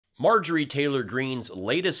Marjorie Taylor Greene's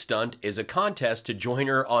latest stunt is a contest to join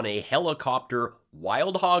her on a helicopter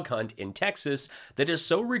wild hog hunt in Texas that is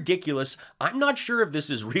so ridiculous, I'm not sure if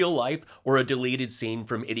this is real life or a deleted scene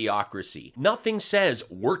from Idiocracy. Nothing says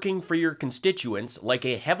working for your constituents like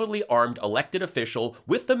a heavily armed elected official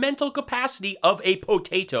with the mental capacity of a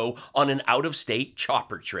potato on an out-of-state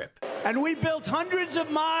chopper trip. And we built hundreds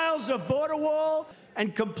of miles of border wall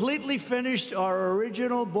and completely finished our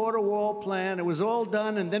original border wall plan. It was all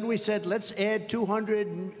done, and then we said, let's add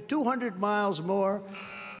 200 miles more.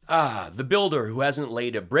 The builder who hasn't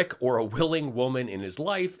laid a brick or a willing woman in his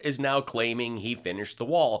life is now claiming he finished the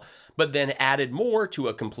wall, but then added more to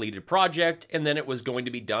a completed project, and then it was going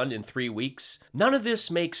to be done in 3 weeks. None of this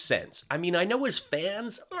makes sense. I mean, I know his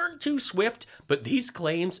fans aren't too swift, but these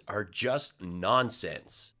claims are just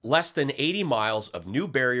nonsense. Less than 80 miles of new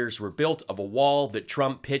barriers were built of a wall that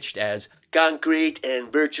Trump pitched as concrete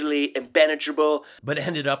and virtually impenetrable, but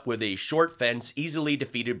ended up with a short fence easily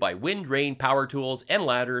defeated by wind, rain, power tools, and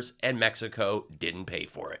ladders, and Mexico didn't pay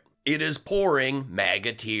for it. It is pouring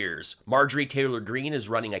MAGA tears. Marjorie Taylor Greene is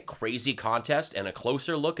running a crazy contest, and a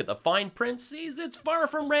closer look at the fine print sees it's far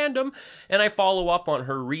from random, and I follow up on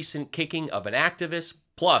her recent kicking of an activist.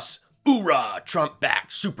 Plus, hoorah, Trump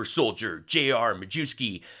back, super soldier J.R.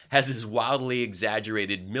 Majewski has his wildly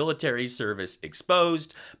exaggerated military service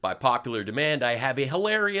exposed. By popular demand, I have a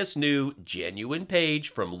hilarious new genuine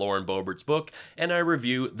page from Lauren Boebert's book, and I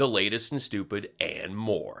review the latest and stupid and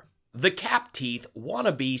more. The cap teeth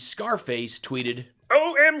wannabe Scarface tweeted,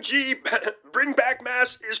 OMG, Bring Back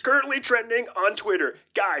Mask is currently trending on Twitter.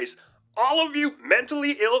 Guys, all of you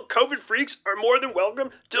mentally ill COVID freaks are more than welcome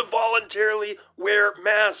to voluntarily wear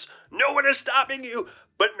masks. No one is stopping you,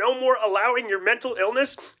 but no more allowing your mental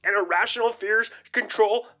illness and irrational fears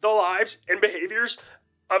control the lives and behaviors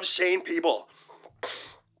of sane people.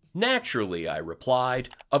 Naturally, I replied.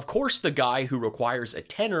 Of course the guy who requires a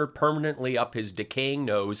tenor permanently up his decaying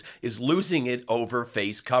nose is losing it over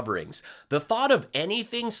face coverings. The thought of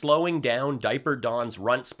anything slowing down Diaper Don's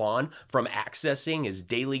runt spawn from accessing his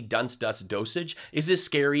daily dunce dust dosage is as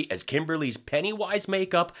scary as Kimberly's Pennywise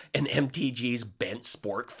makeup and MTG's bent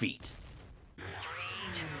spork feet.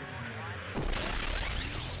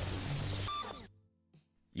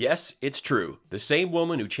 Yes, it's true. The same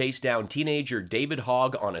woman who chased down teenager David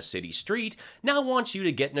Hogg on a city street now wants you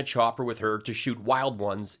to get in a chopper with her to shoot wild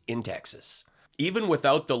ones in Texas. Even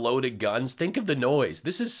without the loaded guns, think of the noise.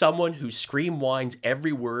 This is someone who scream whines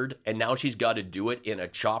every word, and now she's got to do it in a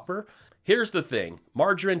chopper. Here's the thing.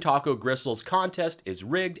 Margarine Taco Gristle's contest is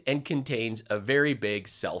rigged and contains a very big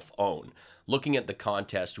self-own. Looking at the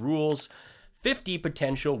contest rules, 50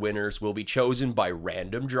 potential winners will be chosen by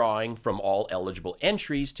random drawing from all eligible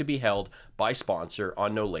entries to be held by sponsor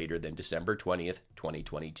on no later than December 20th,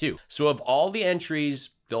 2022. So of all the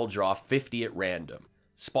entries, they'll draw 50 at random.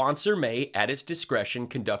 Sponsor may, at its discretion,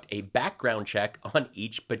 conduct a background check on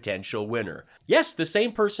each potential winner. Yes, the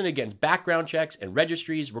same person against background checks and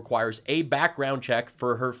registries requires a background check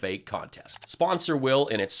for her fake contest. Sponsor will,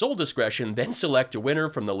 in its sole discretion, then select a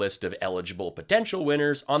winner from the list of eligible potential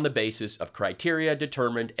winners on the basis of criteria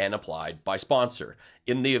determined and applied by sponsor.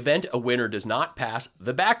 In the event a winner does not pass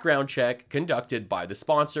the background check conducted by the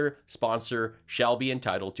sponsor, sponsor shall be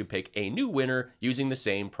entitled to pick a new winner using the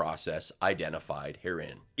same process identified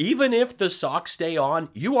herein. Even if the socks stay on,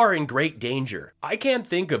 you are in great danger. I can't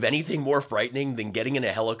think of anything more frightening than getting in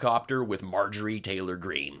a helicopter with Marjorie Taylor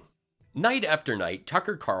Greene. Night after night,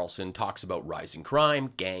 Tucker Carlson talks about rising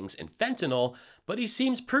crime, gangs, and fentanyl, but he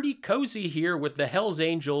seems pretty cozy here with the Hells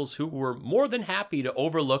Angels, who were more than happy to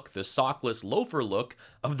overlook the sockless loafer look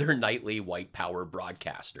of their nightly white power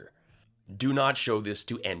broadcaster. Do not show this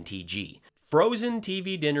to NTG. Frozen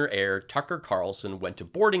TV dinner heir Tucker Carlson went to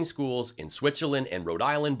boarding schools in Switzerland and Rhode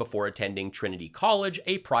Island before attending Trinity College,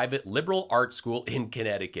 a private liberal arts school in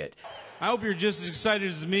Connecticut. I hope you're just as excited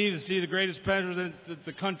as me to see the greatest president that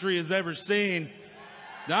the country has ever seen,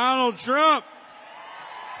 Donald Trump.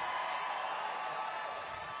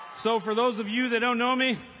 So for those of you that don't know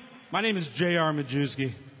me, my name is J.R.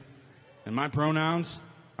 Majewski, and my pronouns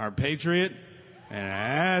are patriot and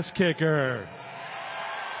ass kicker.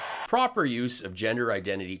 Proper use of gender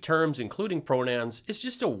identity terms, including pronouns, is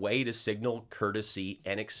just a way to signal courtesy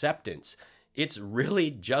and acceptance. It's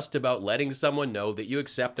really just about letting someone know that you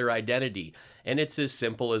accept their identity, and it's as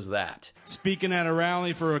simple as that. Speaking at a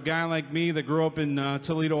rally for a guy like me that grew up in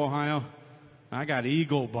Toledo, Ohio, I got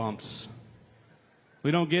eagle bumps.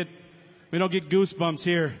 We don't get goosebumps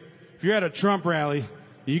here. If you're at a Trump rally,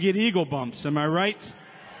 you get eagle bumps. Am I right?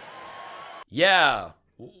 Yeah.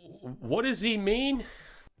 What does he mean?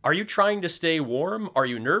 Are you trying to stay warm? Are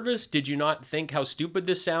you nervous? Did you not think how stupid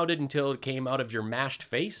this sounded until it came out of your mashed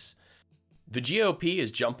face? The GOP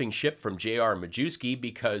is jumping ship from J.R. Majewski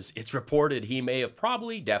because it's reported he may have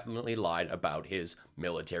definitely lied about his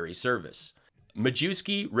military service.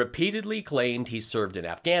 Majewski repeatedly claimed he served in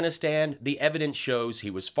Afghanistan. The evidence shows he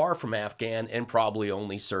was far from Afghan and probably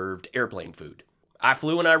only served airplane food. I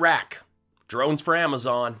flew in Iraq. Drones for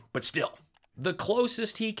Amazon, but still. The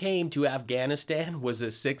closest he came to Afghanistan was a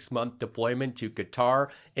 6-month deployment to Qatar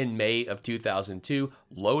in May of 2002,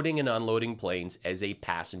 loading and unloading planes as a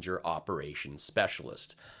passenger operations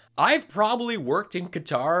specialist. I've probably worked in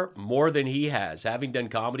Qatar more than he has, having done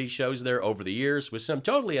comedy shows there over the years with some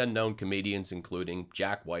totally unknown comedians, including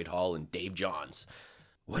Jack Whitehall and Dave Johns.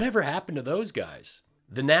 Whatever happened to those guys?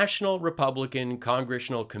 The National Republican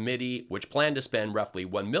Congressional Committee, which planned to spend roughly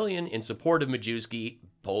 $1 million in support of Majewski,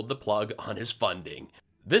 pulled the plug on his funding.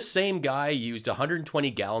 This same guy used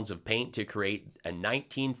 120 gallons of paint to create a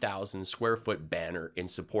 19,000 square foot banner in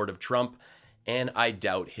support of Trump, and I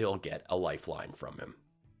doubt he'll get a lifeline from him.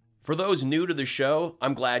 For those new to the show,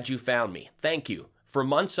 I'm glad you found me. Thank you. For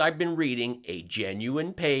months, I've been reading a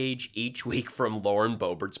genuine page each week from Lauren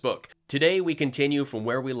Boebert's book. Today, we continue from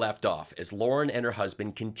where we left off as Lauren and her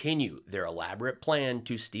husband continue their elaborate plan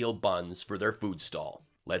to steal buns for their food stall.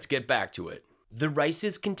 Let's get back to it. The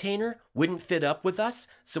Rice's container wouldn't fit up with us,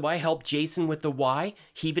 so I helped Jason with the Y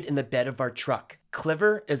heave it in the bed of our truck.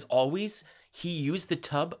 Clever as always, he used the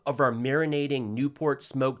tub of our marinating Newport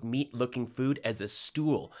smoked meat looking food as a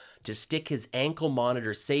stool to stick his ankle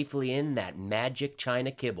monitor safely in that magic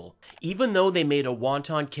China kibble. Even though they made a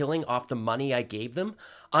wonton killing off the money I gave them,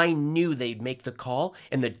 I knew they'd make the call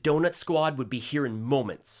and the donut squad would be here in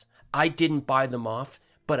moments. I didn't buy them off,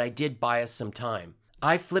 but I did buy us some time.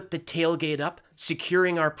 I flipped the tailgate up,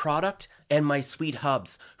 securing our product and my sweet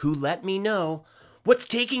hubs, who let me know, "What's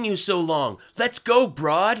taking you so long? Let's go,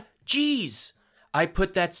 broad! Jeez!" I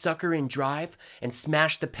put that sucker in drive and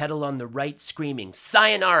smashed the pedal on the right, screaming,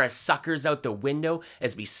 "Sayonara, suckers," out the window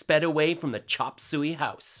as we sped away from the chop suey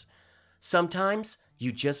house. Sometimes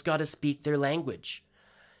you just gotta speak their language.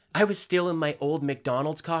 I was still in my old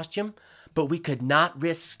McDonald's costume, but we could not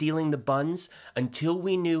risk stealing the buns until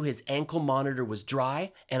we knew his ankle monitor was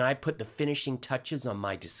dry and I put the finishing touches on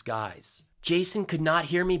my disguise. Jason could not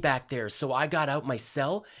hear me back there, so I got out my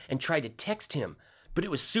cell and tried to text him, but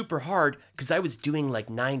it was super hard because I was doing like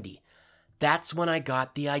 90. That's when I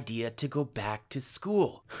got the idea to go back to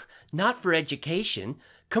school. Not for education.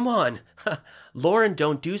 Come on. Lauren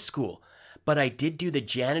don't do school, but I did do the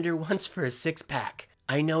janitor once for a 6-pack.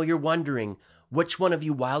 I know you're wondering, which one of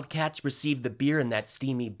you wildcats received the beer in that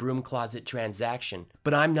steamy broom closet transaction?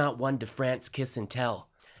 But I'm not one to France kiss and tell.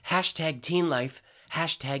 Hashtag teen life,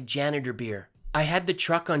 hashtag janitor beer. I had the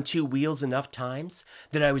truck on 2 wheels enough times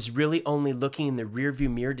that I was really only looking in the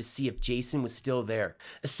rearview mirror to see if Jason was still there.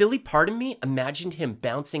 A silly part of me imagined him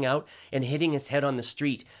bouncing out and hitting his head on the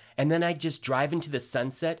street, and then I'd just drive into the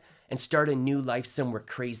sunset and start a new life somewhere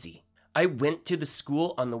crazy. I went to the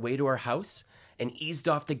school on the way to our house and eased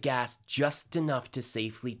off the gas just enough to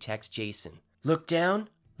safely text Jason. Look down,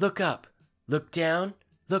 look up. Look down,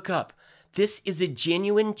 look up. This is a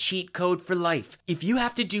genuine cheat code for life. If you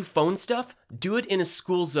have to do phone stuff, do it in a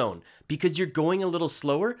school zone because you're going a little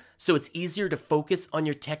slower, so it's easier to focus on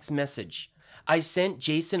your text message. I sent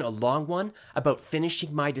Jason a long one about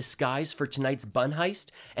finishing my disguise for tonight's bun heist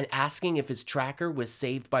and asking if his tracker was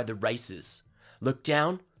saved by the Rices. Look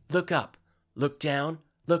down, look up. Look down,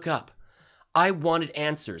 look up. I wanted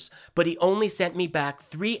answers, but he only sent me back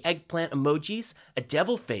 3 eggplant emojis, a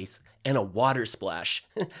devil face, and a water splash.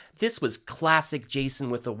 This was classic Jason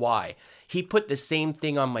with a Y. He put the same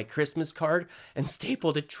thing on my Christmas card and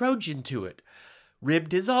stapled a Trojan to it.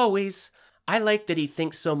 Ribbed as always. I like that he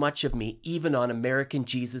thinks so much of me even on American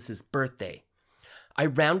Jesus' birthday. I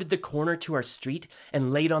rounded the corner to our street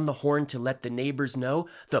and laid on the horn to let the neighbors know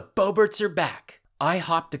the Boeberts are back. I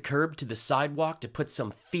hopped the curb to the sidewalk to put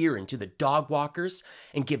some fear into the dog walkers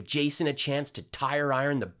and give Jason a chance to tire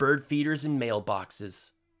iron the bird feeders and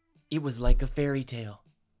mailboxes. It was like a fairy tale.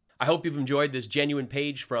 I hope you've enjoyed this genuine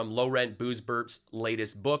page from Low Rent Booze Burp's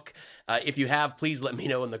latest book. If you have, please let me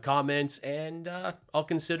know in the comments, and I'll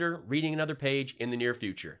consider reading another page in the near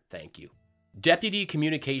future. Thank you. Deputy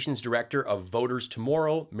Communications Director of Voters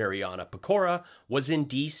Tomorrow, Mariana Pecora, was in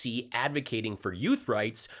D.C. advocating for youth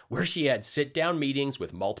rights, where she had sit-down meetings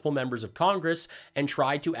with multiple members of Congress and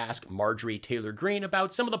tried to ask Marjorie Taylor Greene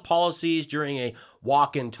about some of the policies during a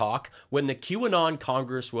walk and talk when the QAnon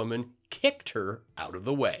Congresswoman kicked her out of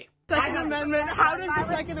the way. Second Amendment, how does the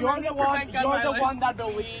Second Amendment prevent gun violence? You're the one that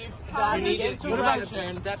believes that the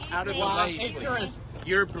insurrection was a terrorist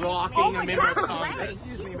You're blocking a member of Congress.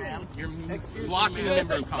 Excuse me, ma'am. You're blocking a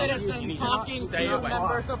member of Congress. You need talking to stay to away.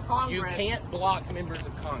 members of Congress. You can't block members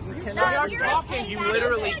of Congress. We are talking. You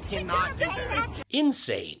literally cannot do that.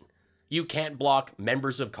 Insane. You can't block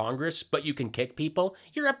members of Congress, but you can kick people?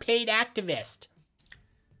 You're a paid activist.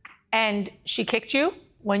 And she kicked you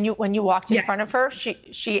when you walked in front of her?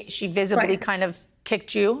 She visibly kind of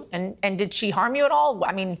kicked you, and did she harm you at all?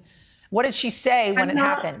 I mean, what did she say when it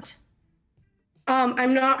happened?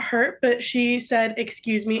 I'm not hurt, but she said,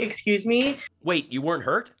 excuse me, excuse me. Wait, you weren't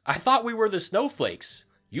hurt? I thought we were the snowflakes.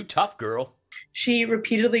 You tough girl. She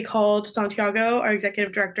repeatedly called Santiago, our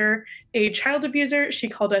executive director, a child abuser. She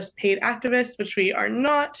called us paid activists, which we are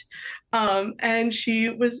not. And she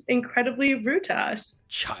was incredibly rude to us.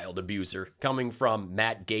 Child abuser, coming from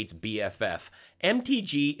Matt Gaetz' BFF.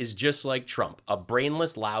 MTG is just like Trump, a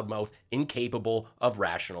brainless loudmouth incapable of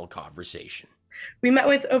rational conversation. We met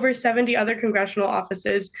with over 70 other congressional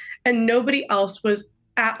offices, and nobody else was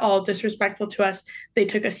at all disrespectful to us. They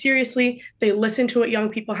took us seriously. They listened to what young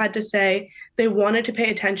people had to say. They wanted to pay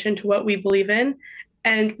attention to what we believe in.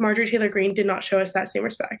 And Marjorie Taylor Greene did not show us that same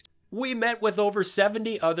respect. We met with over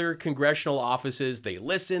 70 other congressional offices. They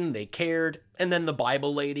listened, they cared, and then the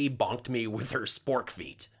Bible lady bonked me with her spork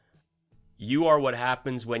feet. You are what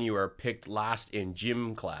happens when you are picked last in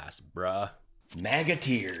gym class, bruh. MAGA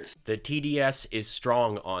tears. The TDS is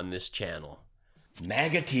strong on this channel.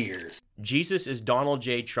 MAGA tears. Jesus is Donald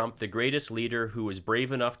J. Trump, the greatest leader who was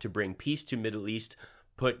brave enough to bring peace to Middle East,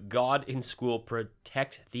 put God in school,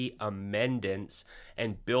 protect the amendments,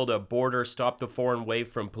 and build a border, stop the foreign wave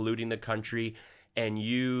from polluting the country, and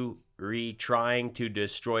you trying to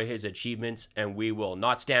destroy his achievements, and we will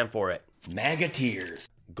not stand for it. MAGA tears.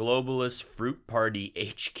 Globalist Fruit Party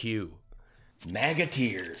HQ. MAGA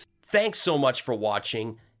tears. Thanks so much for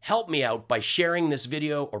watching. Help me out by sharing this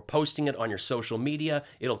video or posting it on your social media.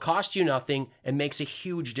 It'll cost you nothing and makes a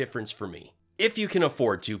huge difference for me. If you can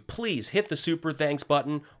afford to, please hit the super thanks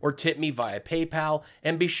button or tip me via PayPal,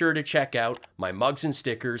 and be sure to check out my mugs and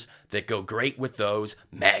stickers that go great with those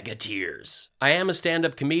MAGA tears. I am a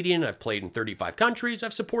stand-up comedian. I've played in 35 countries.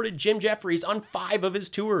 I've supported Jim Jefferies on 5 of his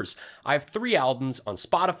tours. I have 3 albums on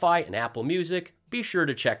Spotify and Apple Music. Be sure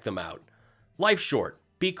to check them out. Life's short.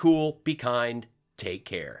 Be cool, be kind, take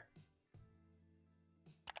care.